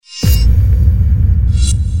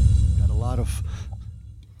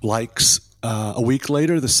likes. A week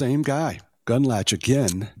later, the same guy, Gunlatch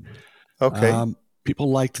again. Okay.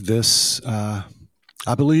 People liked this. I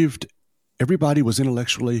believed everybody was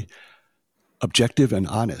intellectually objective and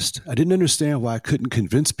honest. I didn't understand why I couldn't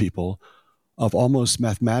convince people of almost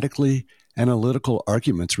mathematically analytical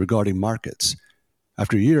arguments regarding markets.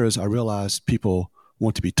 After years, I realized people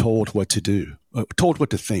want to be told what to do, told what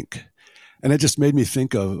to think. And it just made me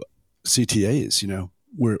think of CTAs,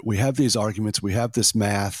 we have these arguments, we have this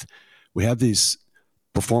math, we have these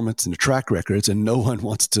performance and track records, and no one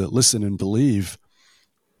wants to listen and believe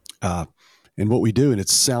in what we do. And it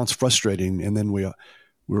sounds frustrating. And then we're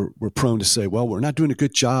prone to say, well, we're not doing a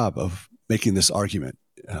good job of making this argument.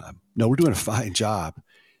 No, we're doing a fine job.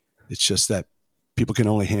 It's just that people can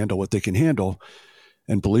only handle what they can handle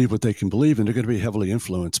and believe what they can believe, and they're going to be heavily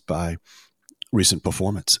influenced by recent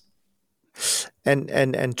performance.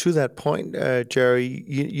 And to that point, Jerry,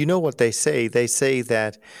 you know what they say? They say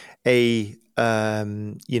that a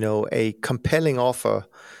compelling offer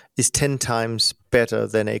is 10 times better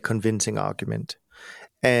than a convincing argument.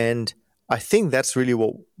 And I think that's really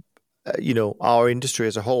what our industry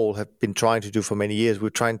as a whole have been trying to do for many years. We're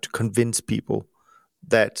trying to convince people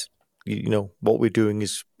that what we're doing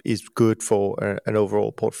is good for an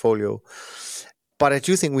overall portfolio. But I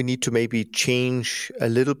do think we need to maybe change a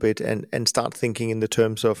little bit and start thinking in the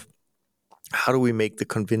terms of how do we make the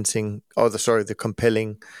compelling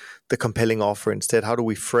offer instead? How do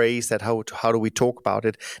we phrase that? How do we talk about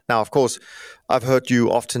it? Now, of course, I've heard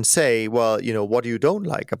you often say, well, what do you don't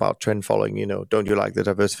like about trend following? Don't you like the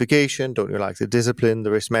diversification? Don't you like the discipline,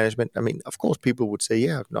 the risk management? I mean, of course, people would say,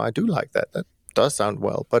 yeah, no, I do like that. That does sound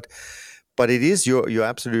well. But it is, you're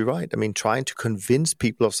absolutely right. I mean, trying to convince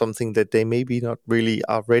people of something that they maybe not really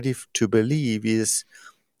are ready to believe is,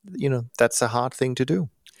 that's a hard thing to do.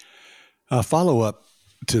 A follow-up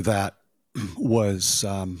to that was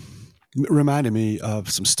reminded me of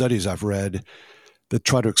some studies I've read that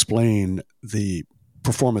try to explain the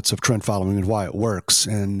performance of trend following and why it works.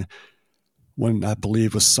 And one, I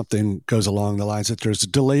believe, was something goes along the lines that there's a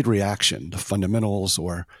delayed reaction. The fundamentals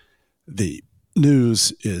or the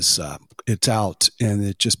news is it's out, and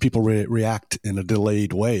it just people react in a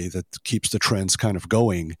delayed way that keeps the trends kind of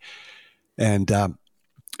going. And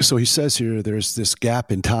so he says here there's this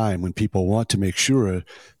gap in time when people want to make sure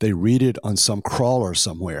they read it on some crawler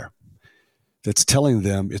somewhere that's telling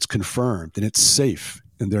them it's confirmed and it's safe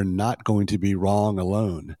and they're not going to be wrong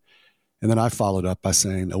alone. And then I followed up by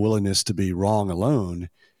saying a willingness to be wrong alone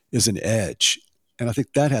is an edge. And I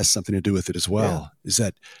think that has something to do with it as well, is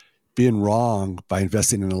that being wrong by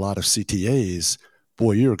investing in a lot of CTAs,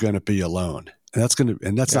 boy, you're going to be alone. And that's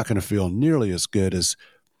not going to feel nearly as good as,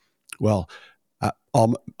 well,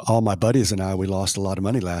 all my buddies and I, we lost a lot of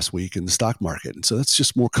money last week in the stock market. And so that's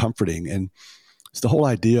just more comforting. And it's the whole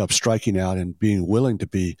idea of striking out and being willing to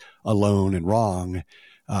be alone and wrong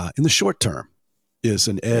in the short term is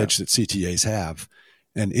an edge that CTAs have,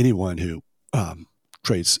 and anyone who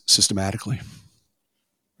trades systematically.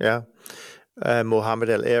 Yeah. Mohamed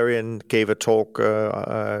El-Erian gave a talk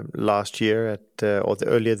last year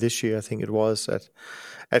earlier this year, I think it was,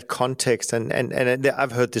 at Context, and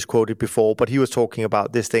I've heard this quoted before, but he was talking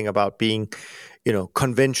about this thing about being,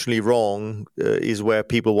 conventionally wrong is where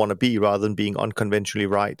people want to be rather than being unconventionally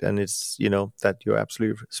right, and it's that you're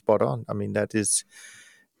absolutely spot on. I mean, that is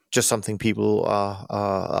just something people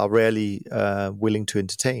are rarely willing to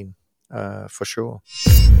entertain, for sure.